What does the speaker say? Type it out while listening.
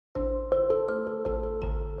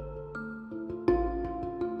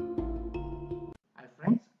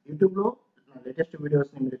యూట్యూబ్లో నా లేటెస్ట్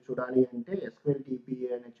వీడియోస్ని మీరు చూడాలి అంటే SQL TPA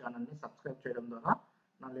అనే ఛానల్ని సబ్స్క్రైబ్ చేయడం ద్వారా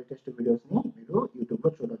నా లేటెస్ట్ వీడియోస్ని మీరు యూట్యూబ్లో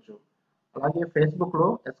చూడొచ్చు. అలాగే ఫేస్బుక్లో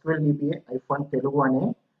SQL TPA -తెలుగు అనే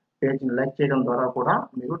పేజ్ని లైక్ చేయడం ద్వారా కూడా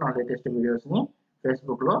మీరు నా లేటెస్ట్ వీడియోస్ని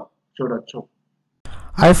ఫేస్బుక్లో చూడొచ్చు.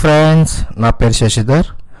 హాయ్ ఫ్రెండ్స్, నా పేరు శశిధర్.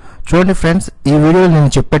 చూడండి ఫ్రెండ్స్, ఈ వీడియోలో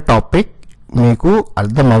నేను చెప్పే టాపిక్ మీకు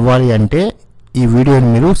అర్థం అవ్వాలి అంటే ఈ వీడియోని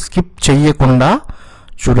మీరు స్కిప్ చేయకుండా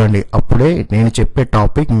చూడండి. అప్పుడే నేను చెప్పే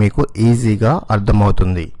టాపిక్ మీకు ఈజీగా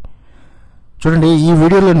అర్థమవుతుంది. చూడండి, ఈ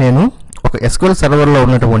వీడియోలో నేను ఒక SQL సర్వర్లో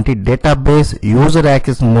ఉన్నటువంటి డేటాబేస్ యూజర్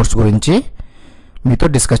యాక్సెస్ మోడ్స్ గురించి మీతో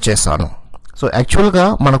డిస్కస్ చేస్తాను. సో యాక్చువల్గా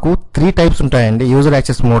మనకు 3 టైప్స్ ఉంటాయండి. యూజర్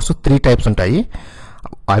యాక్సెస్ మోడ్స్ 3 టైప్స్ ఉంటాయి.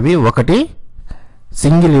 అవి ఒకటి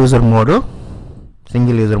single user mode,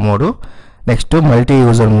 next multi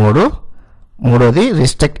user mode, మూడోది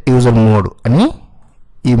రిస్ట్రిక్ట్ యూజర్ మోడ్ అని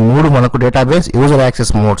ఈ 3 మనకు డేటాబేస్ యూజర్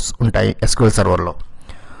యాక్సెస్ మోడ్స్ ఉంటాయి SQL సర్వర్లో.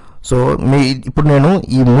 సో ఇప్పుడు నేను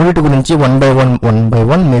ఈ మూడిటి గురించి వన్ బై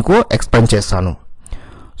వన్ మీకు ఎక్స్ప్లెయిన్ చేస్తాను.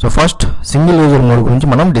 So first single user mode గురించి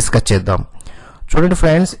మనం డిస్కస్ చేద్దాం. చూడండి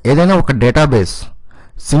ఫ్రెండ్స్, ఏదైనా ఒక డేటాబేస్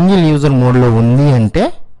సింగిల్ యూజర్ మోడ్లో ఉంది అంటే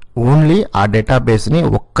ఓన్లీ ఆ డేటాబేస్ని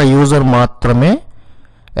ఒక్క యూజర్ మాత్రమే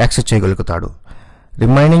యాక్సెస్ చేయగలుగుతాడు.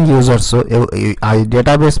 రిమైనింగ్ యూజర్స్ ఆ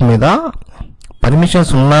డేటాబేస్ మీద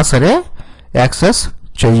పర్మిషన్స్ ఉన్నా సరే యాక్సెస్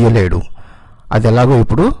చేయలేడు. అది ఎలాగో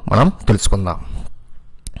ఇప్పుడు మనం తెలుసుకుందాం.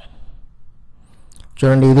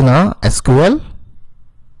 చూడండి, ఇది నా SQL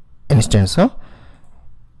ఇన్స్టెన్స్.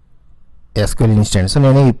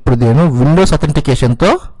 నేను ఇప్పుడు నేను విండోస్ అథెంటికేషన్తో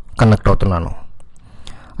కనెక్ట్ అవుతున్నాను.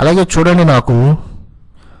 అలాగే చూడండి, నాకు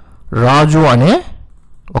రాజు అనే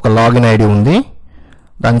ఒక లాగిన్ ఐడి ఉంది.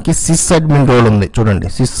 దానికి సిస్ అడ్మిన్ రోల్ ఉంది. చూడండి,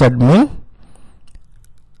 సిస్ అడ్మిన్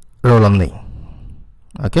రోల్ ఉంది.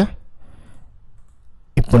 ఓకే,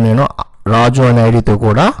 ఇప్పుడు నేను రాజు అనే ఐడితో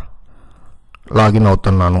కూడా లాగిన్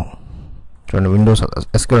అవుతున్నాను. చూడండి, విండోస్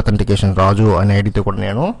SQL అథెంటికేషన్ రాజు అనే ఐడితో కూడా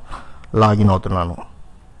నేను లాగిన్ అవుతున్నాను.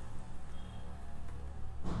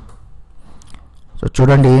 సో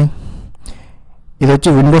చూడండి, ఇది వచ్చి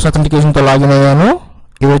విండోస్ అథెంటికేషన్తో లాగిన్ అయ్యాను.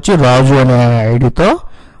 ఇది వచ్చి రాజు అనే ఐడితో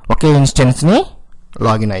ఒకే ఇన్స్టెన్స్ని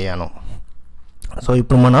లాగిన్ అయ్యాను. సో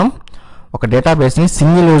ఇప్పుడు మనం ఒక డేటాబేస్ని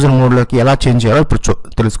సింగిల్ యూజర్ మోడ్లోకి ఎలా చేంజ్ చేయాలో ఇప్పుడు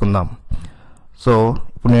తెలుసుకుందాం. సో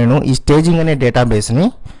ఇప్పుడు నేను ఈ స్టేజింగ్ అనే డేటాబేస్ని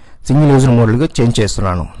సింగిల్ యూజర్ మోడ్లోకి చేంజ్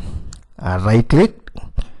చేస్తున్నాను. Right click,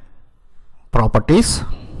 properties,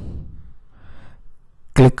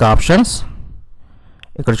 click options.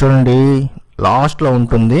 ఇక్కడ చూడండి, లాస్ట్లో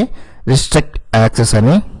ఉంటుంది రిస్ట్రిక్ట్ యాక్సెస్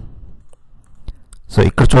అని. సో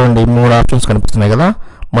ఇక్కడ చూడండి 3 ఆప్షన్స్ కనిపిస్తున్నాయి కదా,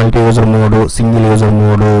 multi user mode, single user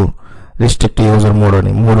mode, restrict user mode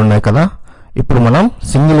అని 3 ఉన్నాయి కదా. ఇప్పుడు మనం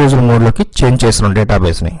సింగిల్ యూజర్ మోడ్లోకి చేంజ్ చేస్తున్నాం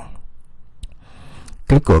డేటాబేస్ని.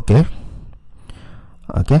 Click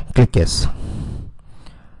okay, click yes.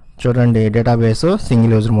 చూడండి, డేటాబేస్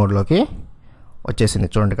సింగిల్ యూజర్ మోడ్లోకి వచ్చేసింది.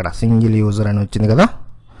 చూడండి, ఇక్కడ సింగిల్ యూజర్ అని వచ్చింది కదా.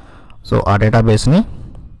 సో ఆ డేటాబేస్ని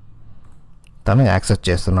తను యాక్సెస్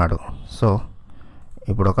చేస్తున్నాడు. సో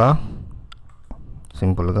ఇప్పుడు ఒక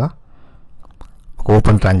సింపుల్గా ఒక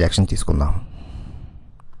ఓపెన్ ట్రాన్సాక్షన్ తీసుకుందాం.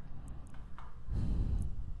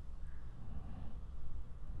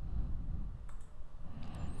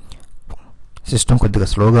 సిస్టమ్ కొద్దిగా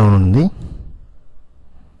స్లోగా ఉంది.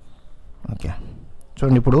 ఓకే,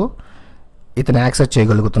 చూడండి, ఇప్పుడు ఇతను యాక్సెస్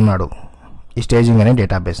చేయగలుగుతున్నాడు ఈ స్టేజింగ్ అనే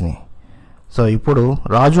డేటాబేస్ని. సో ఇప్పుడు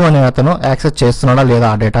రాజు అనే అతను యాక్సెస్ చేస్తున్నాడా లేదా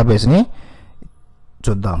ఆ డేటాబేస్ని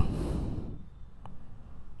చూద్దాం.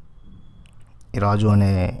 ఈ రాజు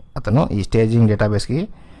అనే అతను ఈ స్టేజింగ్ డేటాబేస్కి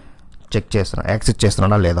యాక్సెస్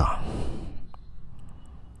చేస్తున్నాడా లేదా.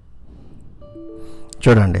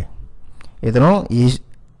 చూడండి, ఇతను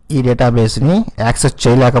ఈ డేటాబేస్ని యాక్సెస్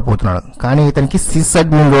చేయలేకపోతున్నాడు. కానీ ఇతనికి సిస్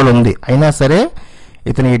అడ్మిన్ రోల్ ఉంది. అయినా సరే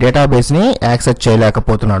ఇతను ఈ డేటాబేస్ని యాక్సెస్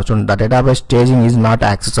చేయలేకపోతున్నాడు. చూడండి, the database staging is not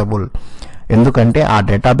accessible. ఎందుకంటే ఆ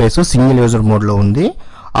డేటాబేస్ సింగిల్ యూజర్ మోడ్లో ఉంది.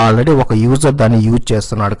 ఆల్రెడీ ఒక యూజర్ దాన్ని యూజ్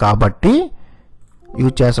చేస్తున్నాడు కాబట్టి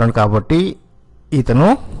ఇతను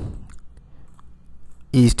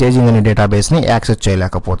ఈ స్టేజింగ్ అనే డేటాబేస్ని యాక్సెస్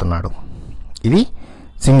చేయలేకపోతున్నాడు. ఇది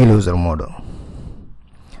single user mode.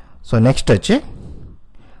 So next వచ్చి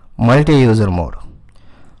మల్టీ యూజర్ మోడ్.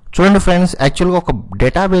 చూడండి ఫ్రెండ్స్, యాక్చువల్గా ఒక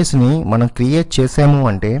డేటాబేస్ని మనం క్రియేట్ చేసాము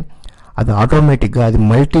అంటే అది ఆటోమేటిక్గా అది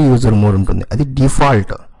మల్టీ యూజర్ మోడ్ ఉంటుంది. అది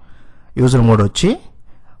డిఫాల్ట్ యూజర్ మోడ్ వచ్చి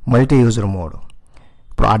మల్టీ యూజర్ మోడ్.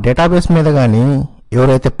 ఇప్పుడు ఆ డేటాబేస్ మీద కానీ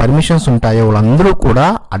ఎవరైతే పర్మిషన్స్ ఉంటాయో వాళ్ళందరూ కూడా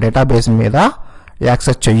ఆ డేటాబేస్ మీద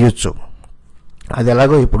యాక్సెస్ చేయొచ్చు. అది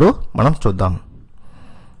ఎలాగో ఇప్పుడు మనం చూద్దాం.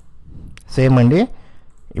 సేమ్ అండి,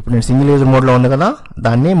 ఇప్పుడు నేను సింగిల్ యూజర్ మోడ్లో ఉంది కదా,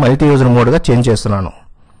 దాన్ని మల్టీ యూజర్ మోడ్గా చేంజ్ చేస్తున్నాను.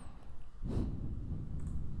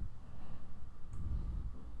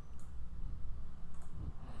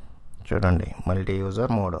 చూడండి మల్టీ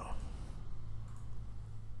యూజర్ మోడ్.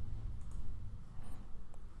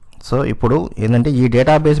 సో ఇప్పుడు ఏంటంటే ఈ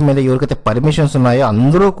డేటాబేస్ మీద ఎవరికైతే పర్మిషన్స్ ఉన్నాయో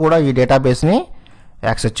అందరూ కూడా ఈ డేటాబేస్ని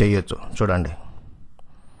యాక్సెస్ చేయొచ్చు. చూడండి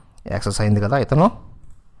యాక్సెస్ అయింది కదా ఇతను.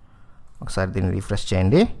 ఒకసారి దీన్ని రిఫ్రెష్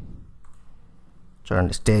చేయండి.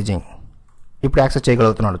 చూడండి స్టేజింగ్ ఇప్పుడు యాక్సెస్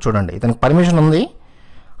చేయగలుగుతున్నాడు. చూడండి ఇతనికి పర్మిషన్ ఉంది,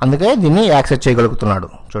 అందుకే దీన్ని యాక్సెస్ చేయగలుగుతున్నాడు.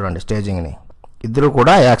 చూడండి స్టేజింగ్ని ఇద్దరు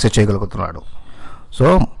కూడా యాక్సెస్ చేయగలుగుతున్నాడు. సో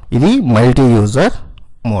ఇది multi user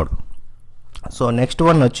mode. So next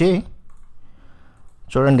one వచ్చి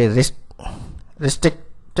చూడండి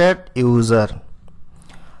రిస్ట్రిక్టెడ్ యూజర్.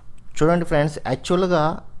 చూడండి ఫ్రెండ్స్, యాక్చువల్గా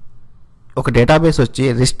ఒక డేటాబేస్ వచ్చి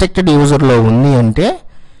రిస్ట్రిక్టెడ్ యూజర్లో ఉంది అంటే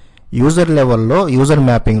యూజర్ లెవెల్లో యూజర్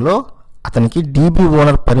మ్యాపింగ్లో అతనికి డీబీ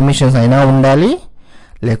ఓనర్ పర్మిషన్స్ అయినా ఉండాలి,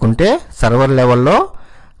 లేకుంటే సర్వర్ లెవెల్లో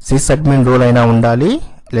సిస్అడ్మిన్ రోల్ అయినా ఉండాలి,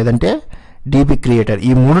 లేదంటే డీబీ క్రియేటర్.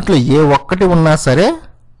 ఈ మూడిట్లో ఏ ఒక్కటి ఉన్నా సరే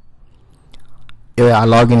ఆ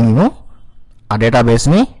లాగిన్ను ఆ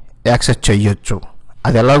డేటాబేస్ని యాక్సెస్ చేయొచ్చు.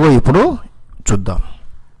 అది ఎలాగో ఇప్పుడు చూద్దాం.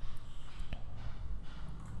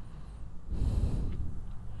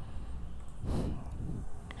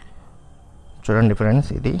 చూడండి ఫ్రెండ్స్,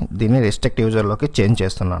 దీన్ని రిస్ట్రిక్ట్ యూజర్లోకి చేంజ్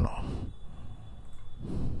చేస్తున్నాను.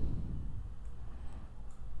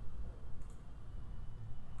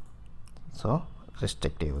 So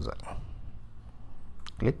restrict user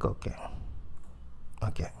click okay.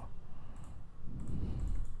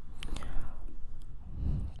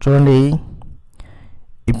 చూడండి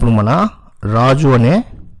ఇప్పుడు మన రాజు అనే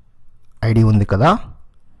ఐడి ఉంది కదా.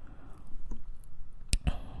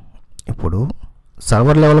 ఇప్పుడు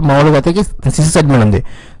సర్వర్ లెవెల్ మామూలుగా అయితే సిస్అడ్మిన్ ఉంది.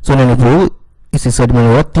 సో నేను ఇప్పుడు ఈ సిస్అడ్మిన్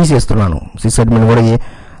కూడా తీసేస్తున్నాను. సిస్అడ్మిన్ కూడా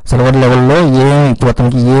సర్వర్ లెవెల్లో ఇప్పుడు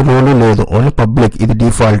అతనికి ఏ రోలు లేదు, ఓన్లీ పబ్లిక్. ఇది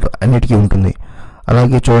డిఫాల్ట్ అన్నిటికీ ఉంటుంది.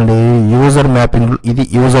 అలాగే చూడండి యూజర్ మ్యాపింగ్, ఇది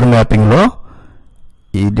యూజర్ మ్యాపింగ్లో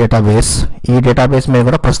ఈ డేటాబేస్ మీద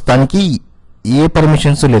కూడా ప్రస్తుతానికి ఏ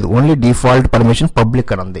పర్మిషన్స్ లేదు, ఓన్లీ డిఫాల్ట్ పర్మిషన్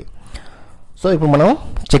పబ్లిక్ అని ఉంది. సో ఇప్పుడు మనం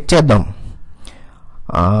చెక్ చేద్దాం.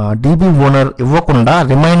 డీబీ ఓనర్ ఇవ్వకుండా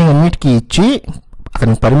రిమైనింగ్ అన్నిటికీ ఇచ్చి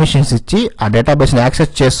అతనికి పర్మిషన్స్ ఇచ్చి ఆ డేటాబేస్ని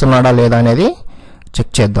యాక్సెస్ చేస్తున్నాడా లేదా అనేది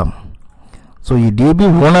చెక్ చేద్దాం. సో ఈ డీబీ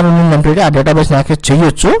ఓనర్ ఉందంటే ఆ డేటాబేస్ని యాక్సెస్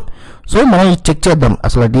చేయొచ్చు. సో మనం ఇది చెక్ చేద్దాం.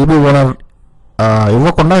 అసలు డీబీ ఓనర్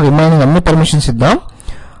ఇవ్వకుండా రిమైనింగ్ అన్ని పర్మిషన్స్ ఇద్దాం,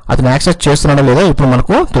 అతను యాక్సెస్ చేస్తున్నాడా లేదా ఇప్పుడు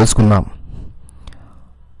మనకు తెలుసుకుందాం.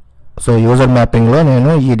 సో యూజర్ మ్యాపింగ్లో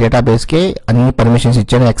నేను ఈ డేటాబేస్కి అన్ని పర్మిషన్స్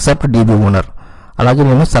ఇచ్చాను ఎక్సెప్ట్ డీబీ ఓనర్. అలాగే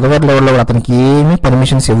నేను సర్వర్ లెవెల్లో అతనికి ఏమీ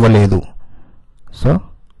పర్మిషన్స్ ఇవ్వలేదు. So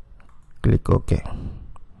click okay.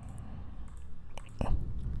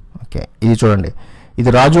 ఇది చూడండి, ఇది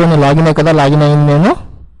రాజు అని లాగిన్ కదా, లాగిన్ అయింది నేను.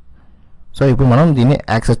 సో ఇప్పుడు మనం దీన్ని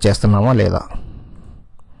యాక్సెస్ చేస్తున్నామా లేదా.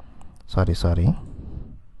 సారీ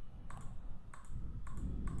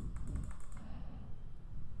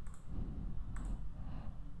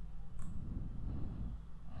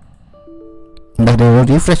ఇందాక నేను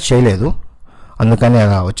రీఫ్రెష్ చేయలేదు, అందుకని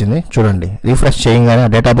అలా వచ్చింది. చూడండి రీఫ్రెష్ చేయగానే ఆ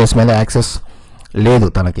డేటాబేస్ మీద యాక్సెస్ లేదు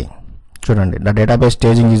తనకి. చూడండి the database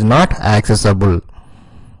staging is not accessible.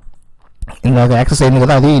 ఇందాక యాక్సెస్ అయింది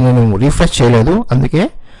కదా, అది నేను రీఫ్రెష్ చేయలేదు, అందుకే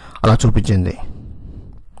అలా చూపించింది.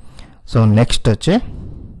 సో నెక్స్ట్ వచ్చి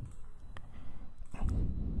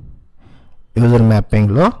యూజర్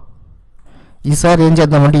మ్యాపింగ్లో ఈసారి ఏం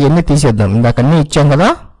చేద్దామంటే ఇవన్నీ తీసేద్దాం. ఇందాక అన్నీ ఇచ్చాం కదా,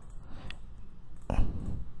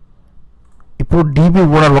 ఇప్పుడు డీబీ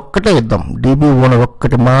ఓనర్ ఒక్కటే ఇద్దాం. డీబీ ఓనర్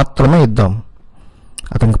ఒక్కటి మాత్రమే ఇద్దాం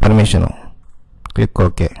అతనికి పర్మిషను. Click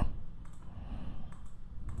okay.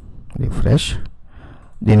 రిఫ్రెష్,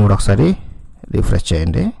 దీన్ని కూడా ఒకసారి రిఫ్రెష్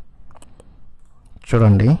చేయండి.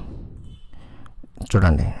 చూడండి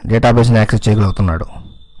డేటాబేస్ని యాక్సెస్ చేయగలుగుతున్నాడు.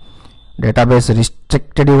 డేటాబేస్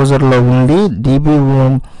రిస్ట్రిక్టెడ్ యూజర్లో ఉండి డీబీ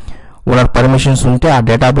ఓనర్ పర్మిషన్స్ ఉంటే ఆ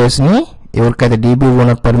డేటాబేస్ని ఎవరికైతే డీబీ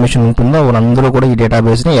ఓనర్ పర్మిషన్ ఉంటుందో వాళ్ళందరూ కూడా ఈ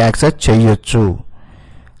డేటాబేస్ని యాక్సెస్ చేయొచ్చు.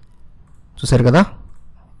 చూసారు కదా,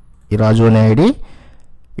 ఈ రాజు అనే ఐడి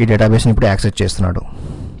ఈ డేటాబేస్ని ఇప్పుడు యాక్సెస్ చేస్తున్నాడు.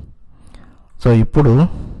 సో ఇప్పుడు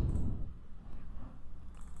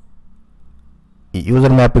ఈ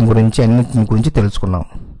యూజర్ మ్యాపింగ్ గురించి అన్నింటి గురించి తెలుసుకున్నాం.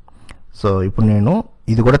 సో ఇప్పుడు నేను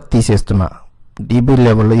ఇది కూడా తీసేస్తున్నా. డీబీ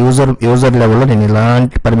లెవెల్లో యూజర్ లెవెల్లో నేను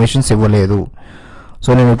ఎలాంటి పర్మిషన్స్ ఇవ్వలేదు. సో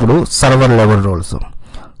నేను ఇప్పుడు సర్వర్ లెవెల్ రోల్స్.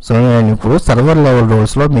 సో నేను ఇప్పుడు సర్వర్ లెవెల్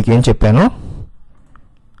రోల్స్లో మీకు ఏం చెప్పాను,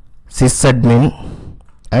 సిస్అడ్మిన్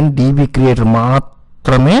అండ్ డీబీ క్రియేటర్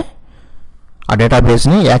మాత్రమే ఆ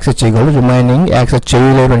డేటాబేస్ని యాక్సెస్ చేయగలరు, రిమైనింగ్ యాక్సెస్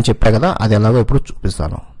చేయలేరు అని చెప్పా కదా, అది ఎలాగో ఇప్పుడు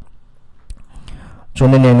చూపిస్తాను.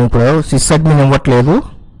 చూడండి నేను ఇప్పుడు సిస్అడ్మిన్ ఇవ్వట్లేదు,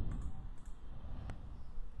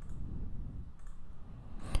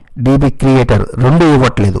 డీబీ క్రియేటర్ రెండు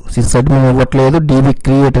ఇవ్వట్లేదు. సిస్అడ్మిన్ ఇవ్వట్లేదు, డీబీ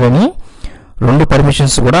క్రియేటర్ అని రెండు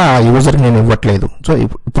పర్మిషన్స్ కూడా ఆ యూజర్కి నేను ఇవ్వట్లేదు. సో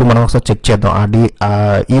ఇప్పుడు మనం ఒకసారి చెక్ చేద్దాం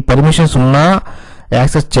ఈ పర్మిషన్స్ ఉన్నా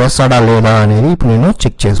యాక్సెస్ చేస్తాడా లేదా అనేది ఇప్పుడు నేను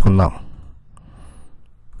చెక్ చేసుకుందాం.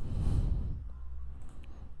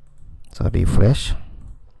 So refresh.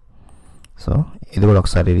 సో ఇది కూడా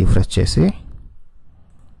ఒకసారి రీఫ్రెష్ చేసి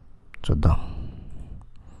చూద్దాం.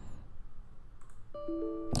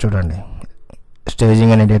 చూడండి,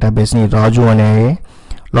 స్టేజింగ్ అనే డేటాబేస్ని రాజు అనే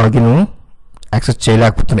లాగిన్ యాక్సెస్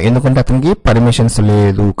చేయలేకపోతున్నాను, ఎందుకంటే అతనికి పర్మిషన్స్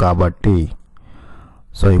లేదు కాబట్టి.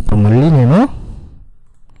 సో ఇప్పుడు మళ్ళీ నేను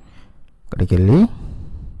ఇక్కడికి వెళ్ళి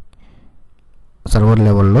సర్వర్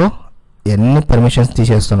లెవెల్లో ఎన్ని పర్మిషన్స్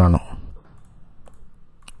తీసేస్తున్నాను.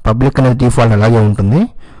 పబ్లిక్ అనేది డిఫాల్ట్ అలాగే ఉంటుంది.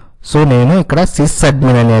 సో నేను ఇక్కడ సిస్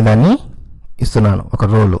అడ్మిన్ అనేదాన్ని ఇస్తున్నాను ఒక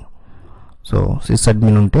రోలు. సో సిస్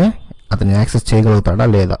అడ్మిన్ ఉంటే అతన్ని యాక్సెస్ చేయగలుగుతాడా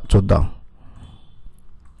లేదా చూద్దాం.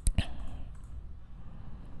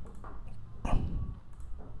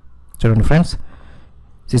 చూడండి ఫ్రెండ్స్,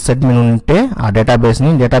 సిస్ అడ్మిన్ ఉంటే ఆ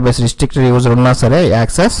డేటాబేస్ రిస్ట్రిక్టెడ్ యూజర్ ఉన్నా సరే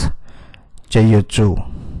యాక్సెస్ చేయొచ్చు.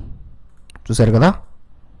 చూసారు కదా,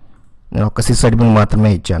 నేను ఒక సిస్ అడ్మిన్ మాత్రమే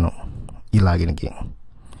ఇచ్చాను ఈ లాగిన్కి.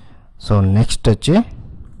 సో నెక్స్ట్ వచ్చి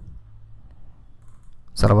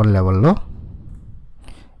సర్వర్ లెవెల్లో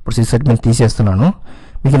ఇప్పుడు సిస్ అడ్మిన్ తీసేస్తున్నాను.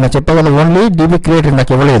 మీకు నా చెప్పే కదా, ఓన్లీ డీబీ క్రియేటర్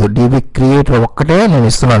నాకు ఇవ్వలేదు, డీబీ క్రియేటర్ ఒక్కటే నేను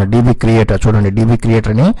ఇస్తున్నాను. డీబీ క్రియేటర్ చూడండి, డీబీ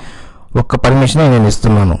క్రియేటర్ అని ఒక్క పర్మిషన్ నేను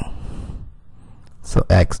ఇస్తున్నాను. సో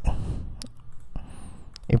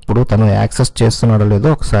ఇప్పుడు తను యాక్సెస్ చేస్తున్నాడో లేదో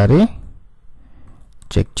ఒకసారి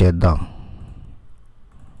చెక్ చేద్దాం.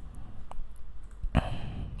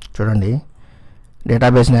 చూడండి,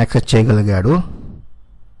 డేటాబేస్ని యాక్సెస్ చేయగలిగాడు,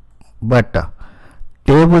 బట్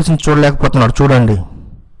టేబుల్స్ని చూడలేకపోతున్నాడు. చూడండి,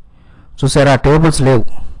 చూసారా, టేబుల్స్ లేవు.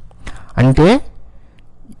 అంటే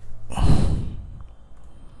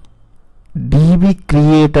డీబీ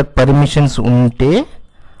క్రియేటర్ పర్మిషన్స్ ఉంటే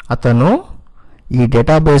అతను ఈ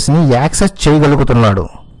డేటాబేస్ని యాక్సెస్ చేయగలుగుతున్నాడు,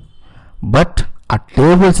 బట్ ఆ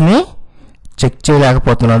టేబుల్స్ని చెక్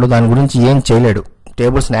చేయలేకపోతున్నాడు. దాని గురించి ఏం చేయలేడు,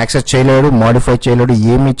 టేబుల్స్ని యాక్సెస్ చేయలేడు, మాడిఫై చేయలేడు,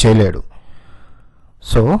 ఏమీ చేయలేడు.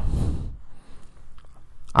 సో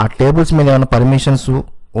ఆ టేబుల్స్ మీద ఏమైనా పర్మిషన్స్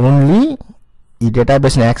ఓన్లీ ఈ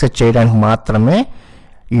డేటాబేస్ని యాక్సెస్ చేయడానికి మాత్రమే,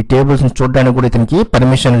 ఈ టేబుల్స్ని చూడడానికి కూడా ఇతనికి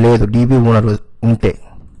పర్మిషన్ లేదు డీబీ ఓనర్ ఉంటే.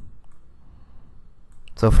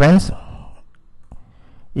 సో ఫ్రెండ్స్,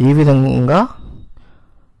 ఈ విధంగా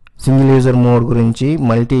సింగిల్ యూజర్ మోడ్ గురించి,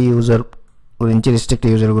 మల్టీ యూజర్ గురించి, రిస్ట్రిక్ట్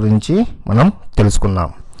యూజర్ గురించి మనం తెలుసుకున్నాం.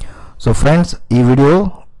 సో ఫ్రెండ్స్, ఈ వీడియో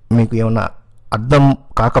మీకు ఏమైనా అర్థం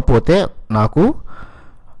కాకపోతే నాకు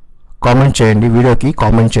కామెంట్ చేయండి, వీడియోకి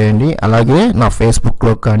కామెంట్ చేయండి. అలాగే నా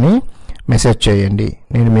ఫేస్బుక్లో కానీ మెసేజ్ చేయండి,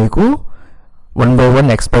 నేను మీకు 1 by 1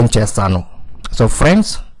 ఎక్స్ప్లెయిన్ చేస్తాను. సో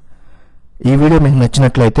ఫ్రెండ్స్, ఈ వీడియో మీకు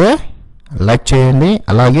నచ్చినట్లయితే లైక్ చేయండి.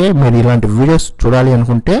 అలాగే మీరు ఇలాంటి వీడియోస్ చూడాలి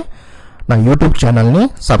అనుకుంటే నా యూట్యూబ్ ఛానల్ని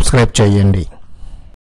సబ్స్క్రైబ్ చేయండి.